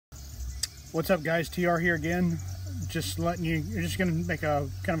What's up, guys? TR here again. Just letting you, just gonna make a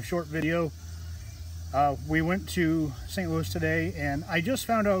kind of short video. We went to St. Louis today, and I just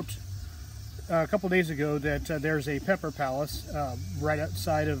found out a couple days ago that there's a Pepper Palace right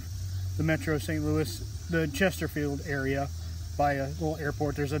outside of the Metro St. Louis, the Chesterfield area, by a little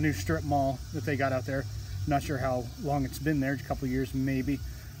airport. There's a new strip mall that they got out there. Not sure how long it's been there, a couple of years maybe,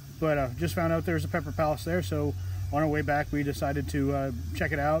 but just found out there's a Pepper Palace there. So on our way back, we decided to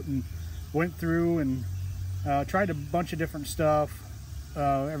check it out, and went through and tried a bunch of different stuff,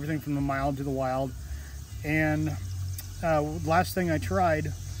 everything from the mild to the wild. And last thing I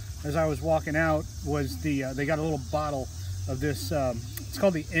tried as I was walking out was they got a little bottle of this, it's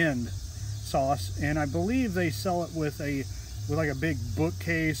called the End sauce, and I believe they sell it with like a big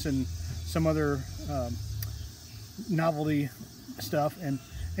bookcase and some other novelty stuff. And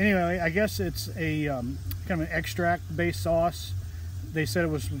anyway, I guess it's a kind of an extract based sauce. They said it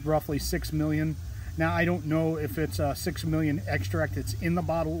was roughly 6 million. Now, I don't know if it's 6 million extract that's in the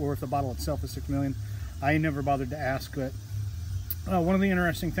bottle or if the bottle itself is 6 million. I never bothered to ask, but one of the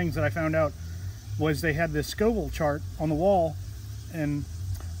interesting things that I found out was they had this Scoville chart on the wall, and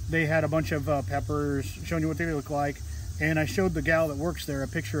they had a bunch of peppers showing you what they look like. And I showed the gal that works there a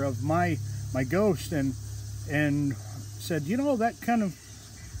picture of my ghost, and said, you know, that kind of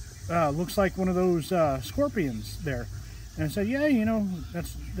looks like one of those scorpions there. And I said, yeah, you know,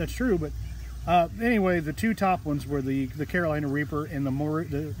 that's true. But anyway, the two top ones were the Carolina Reaper and the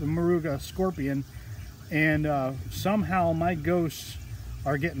Moruga Scorpion. And somehow my ghosts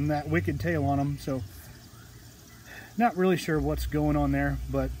are getting that wicked tail on them. So not really sure what's going on there.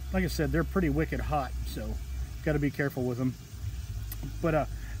 But like I said, they're pretty wicked hot. So got to be careful with them. But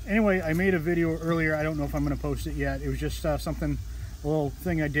anyway, I made a video earlier. I don't know if I'm going to post it yet. It was just something, a little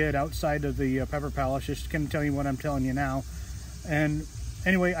thing I did outside of the Pepper Palace, just kind of tell you what I'm telling you now. And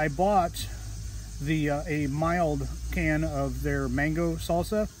anyway, I bought a mild can of their mango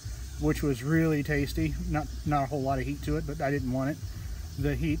salsa, which was really tasty. Not a whole lot of heat to it, but I didn't want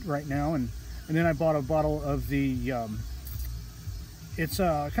the heat right now. And then I bought a bottle of the it's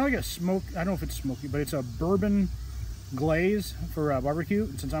kind of like a smoke, I don't know if it's smoky, but it's a bourbon glaze for barbecue.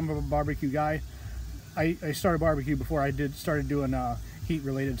 And since I'm a barbecue guy, I started barbecue before I started doing heat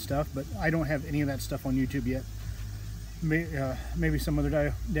related stuff, but I don't have any of that stuff on YouTube yet. Maybe some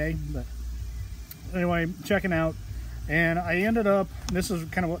other day. But anyway, checking out, and I ended up, this is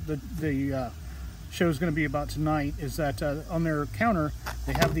kind of what the show is going to be about tonight, is that on their counter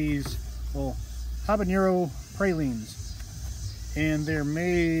they have these little habanero pralines, and they're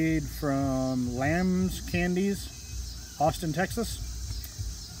made from Lamb's Candies, Austin, Texas.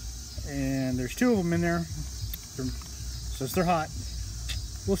 And there's 2 of them in there. Says they're hot.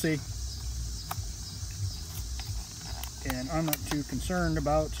 We'll see. And I'm not too concerned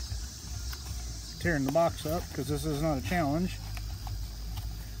about tearing the box up, because this is not a challenge.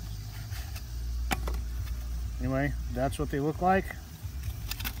 Anyway, that's what they look like.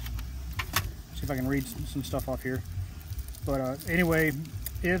 See if I can read some stuff off here. But anyway,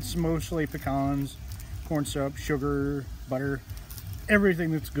 it's mostly pecans, corn syrup, sugar, butter,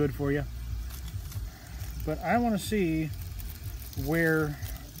 everything that's good for you. But I want to see where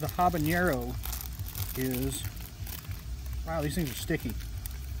the habanero is. Wow, these things are sticky.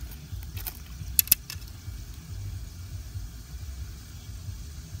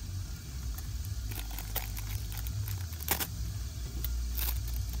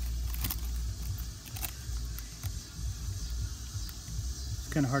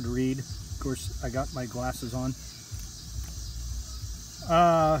 It's kind of hard to read. Of course, I got my glasses on.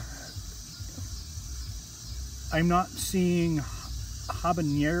 I'm not seeing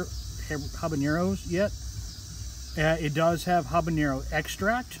habaneros yet. It does have habanero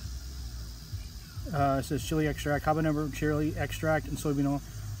extract. It says chili extract, habanero chili extract, and soybean oil,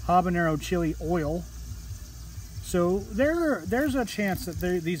 habanero chili oil. So there's a chance that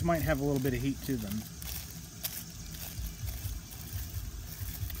these might have a little bit of heat to them.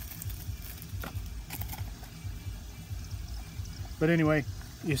 But anyway,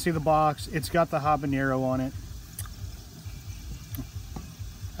 you see the box, it's got the habanero on it.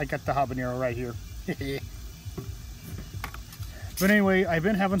 I got the habanero right here. But anyway, I've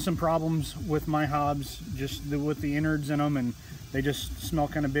been having some problems with my hobs, just with the innards in them, and they just smell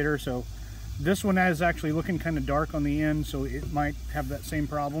kind of bitter. So this one is actually looking kind of dark on the end, so it might have that same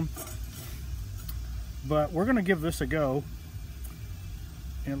problem. But we're going to give this a go.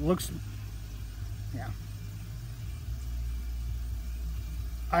 And it looks, yeah.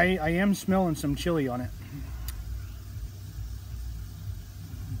 I am smelling some chili on it.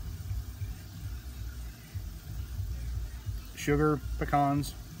 Sugar,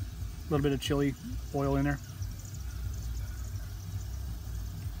 pecans, A little bit of chili oil in there.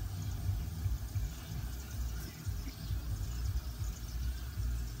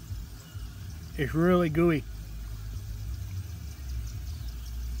 It's really gooey.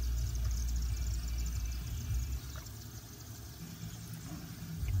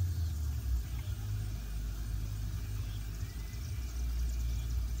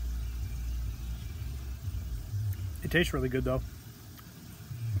 It tastes really good though.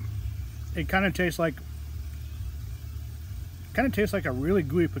 It kind of tastes like a really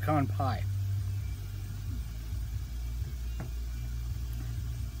gooey pecan pie.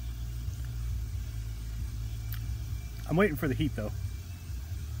 I'm waiting for the heat though.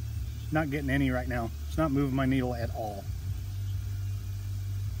 Not getting any right now. It's not moving my needle at all.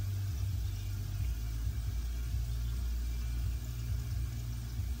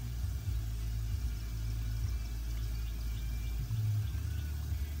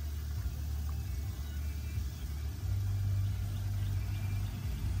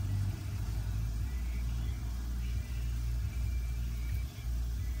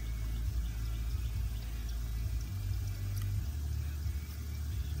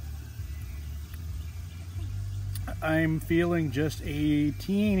 I'm feeling just a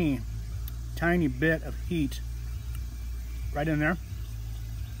teeny tiny bit of heat right in there.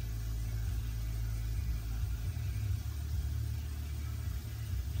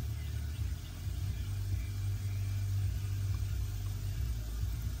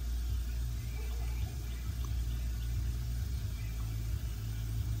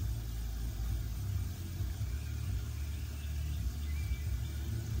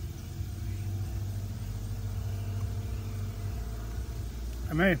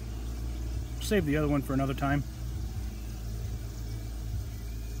 I may save the other one for another time.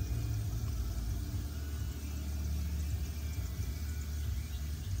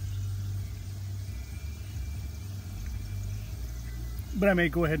 But I may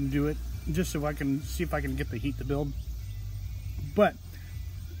go ahead and do it just so I can see if I can get the heat to build. But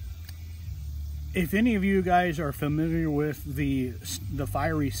if any of you guys are familiar with the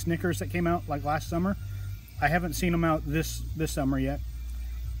fiery Snickers that came out like last summer, I haven't seen them out this summer yet.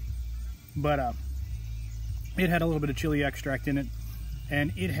 But it had a little bit of chili extract in it,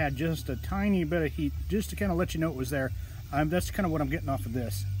 and it had just a tiny bit of heat, just to kind of let you know it was there. That's kind of what I'm getting off of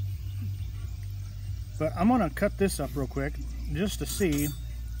this. But I'm gonna cut this up real quick just to see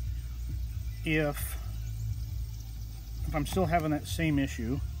if I'm still having that same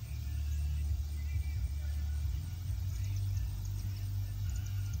issue.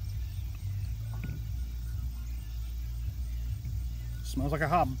 Smells like a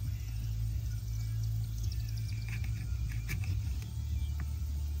hob.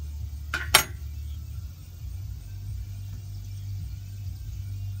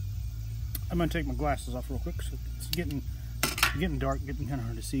 I'm gonna take my glasses off real quick, so it's getting dark, getting kind of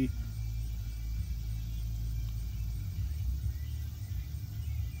hard to see.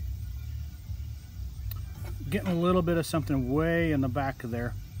 Getting a little bit of something way in the back of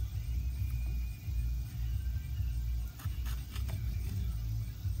there.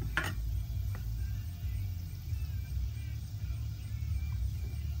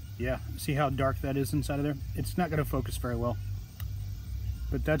 Yeah, see how dark that is inside of there? It's not gonna focus very well.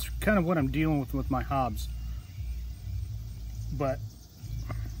 But that's kind of what I'm dealing with my hobs. But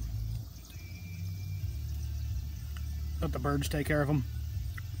let the birds take care of them.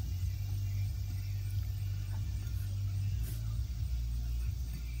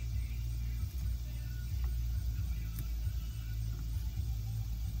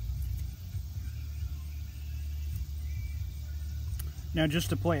 Now, just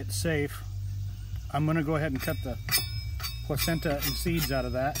to play it safe, I'm going to go ahead and cut the placenta and seeds out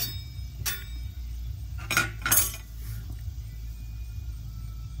of that.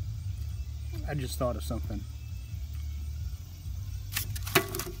 I just thought of something.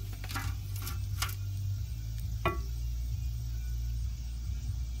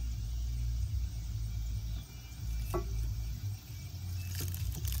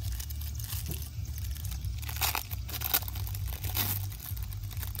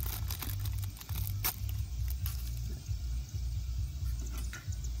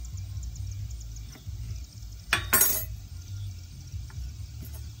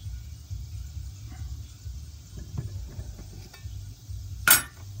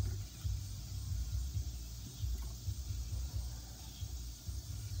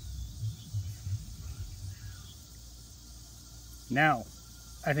 Now,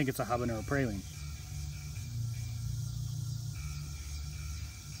 I think it's a habanero praline.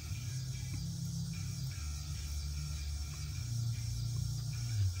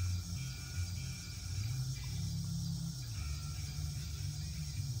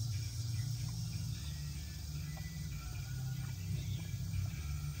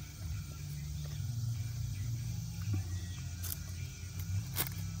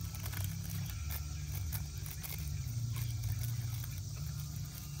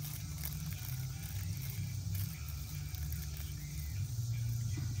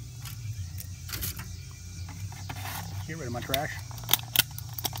 Get rid of my trash.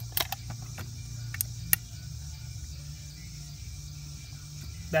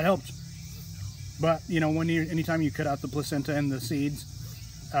 That helps. But you know, anytime you cut out the placenta and the seeds,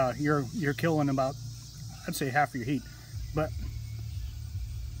 you're killing about, I'd say, half of your heat. But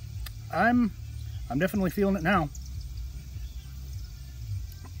I'm definitely feeling it now.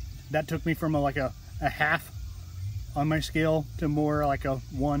 That took me from like a half on my scale to more like a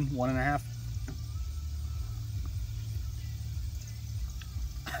 1.5.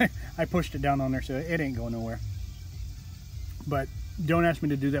 I pushed it down on there, so it ain't going nowhere. But don't ask me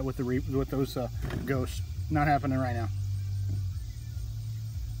to do that with those ghosts. Not happening right now.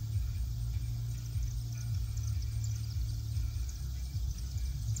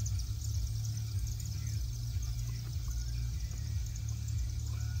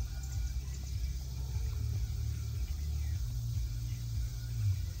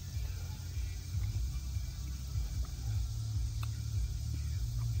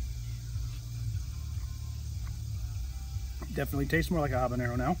 Definitely tastes more like a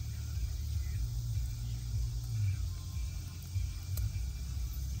habanero now.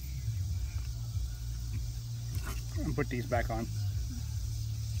 And put these back on.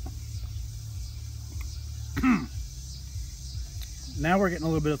 Now we're getting a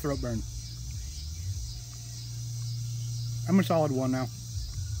little bit of throat burn. I'm a solid 1 now.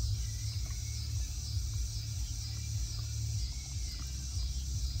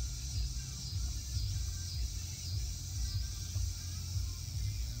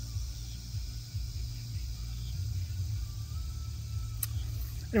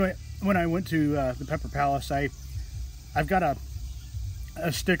 Anyway, when I went to the Pepper Palace, I've got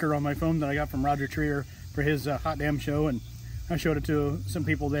a sticker on my phone that I got from Roger Trier for his Hot Damn show, and I showed it to some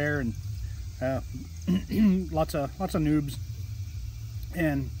people there, and lots of noobs.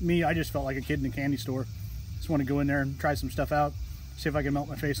 And me, I just felt like a kid in a candy store. Just want to go in there and try some stuff out, see if I can melt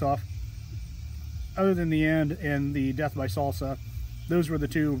my face off. Other than the end and the death by salsa, those were the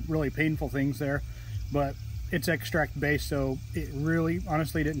two really painful things there. But it's extract based, so it really,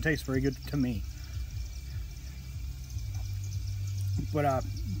 honestly, didn't taste very good to me. But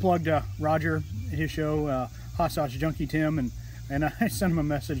plugged Roger, his show, Hot Sauce Junkie Tim, and I sent him a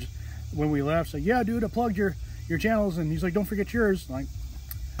message when we left. So yeah, dude, I plugged your channels, and he's like, don't forget yours. I'm like,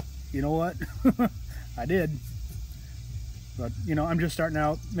 you know what? I did. But you know, I'm just starting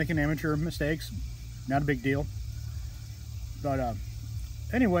out, making amateur mistakes. Not a big deal. But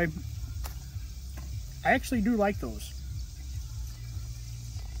anyway, I actually do like those.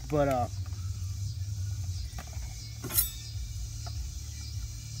 But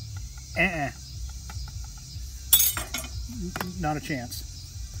not a chance.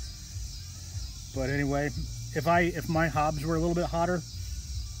 But anyway, if my hobs were a little bit hotter,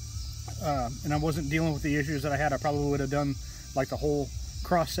 and I wasn't dealing with the issues that I had, I probably would have done like the whole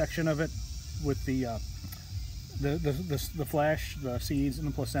cross section of it with the flesh, the seeds, and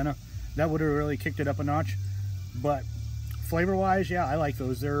the placenta. That would have really kicked it up a notch. But flavor-wise, yeah, I like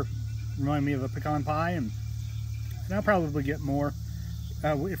those. They're remind me of a pecan pie, and I'll probably get more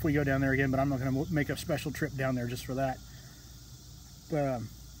if we go down there again. But I'm not going to make a special trip down there just for that. But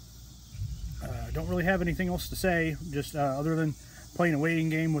I don't really have anything else to say, just other than playing a waiting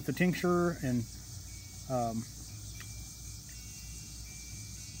game with the tincture, and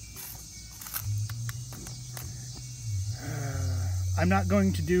I'm not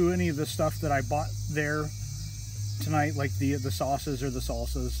going to do any of the stuff that I bought there tonight, like the sauces or the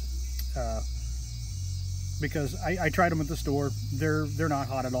salsas, because I tried them at the store. They're not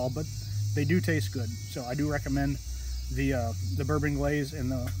hot at all, but they do taste good. So I do recommend the bourbon glaze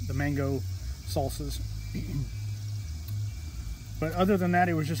and the mango salsas. But other than that,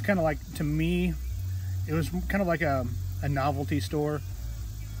 it was just kind of like, to me, it was kind of like a novelty store.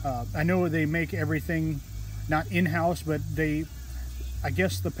 I know they make everything not in-house, but I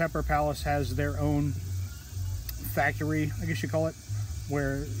guess the Pepper Palace has their own factory, I guess you call it,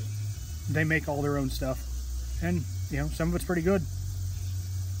 where they make all their own stuff. And, you know, some of it's pretty good.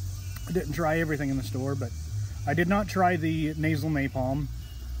 I didn't try everything in the store, but I did not try the nasal napalm.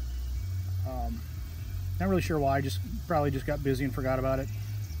 Not really sure why. I probably just got busy and forgot about it,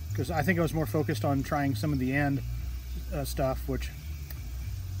 because I think I was more focused on trying some of the end stuff, which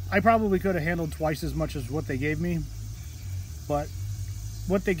I probably could have handled twice as much as what they gave me. But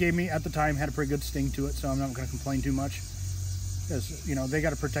what they gave me at the time had a pretty good sting to it, so I'm not going to complain too much, because, you know, they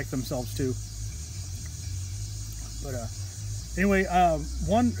got to protect themselves too. But anyway,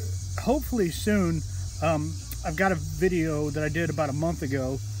 hopefully soon, I've got a video that I did about a month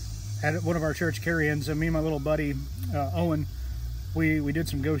ago at one of our church carry-ins, and me and my little buddy Owen, we did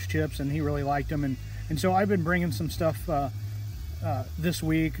some ghost chips, and he really liked them, and And so I've been bringing some stuff this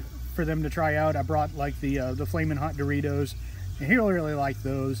week for them to try out. I brought like the Flamin' Hot Doritos, and he'll really like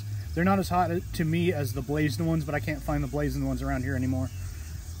those. They're not as hot to me as the blazing ones, but I can't find the blazing ones around here anymore.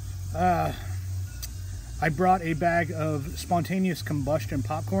 I brought a bag of spontaneous combustion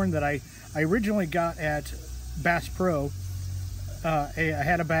popcorn that I originally got at Bass Pro. I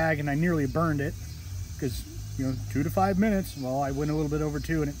had a bag and I nearly burned it because, you know, 2 to 5 minutes. Well, I went a little bit over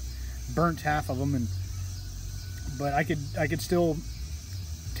 2 and it burnt half of them. But I could still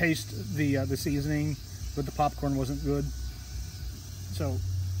taste the seasoning, but the popcorn wasn't good. So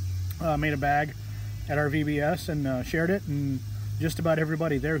I made a bag at our VBS and shared it, and just about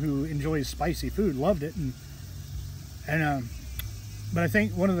everybody there who enjoys spicy food loved it. But I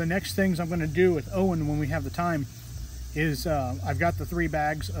think one of the next things I'm going to do with Owen when we have the time is I've got the 3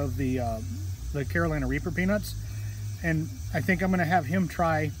 bags of the Carolina Reaper peanuts, and I think I'm going to have him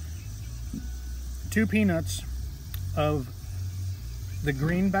try 2 peanuts of the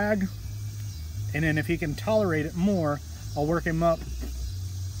green bag, and then if he can tolerate it more, I'll work him up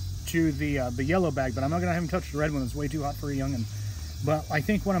to the yellow bag. But I'm not going to have him touch the red one. It's way too hot for a youngin'. But I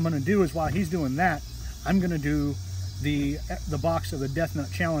think what I'm going to do is while he's doing that, I'm going to do the box of the Death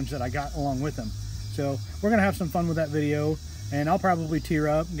Nut Challenge that I got along with him. So we're going to have some fun with that video, and I'll probably tear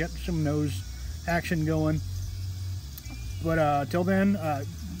up, get some nose action going. But till then,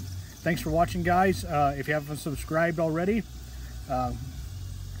 thanks for watching, guys. If you haven't subscribed already,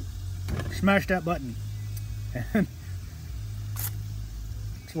 smash that button. And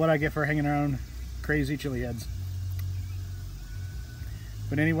it's what I get for hanging around crazy chili heads.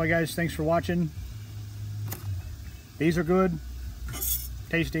 But anyway, guys, thanks for watching. These are good,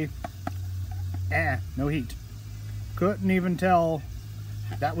 tasty. No heat. Couldn't even tell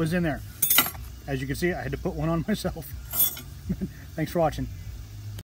that was in there. As you can see, I had to put one on myself. Thanks for watching.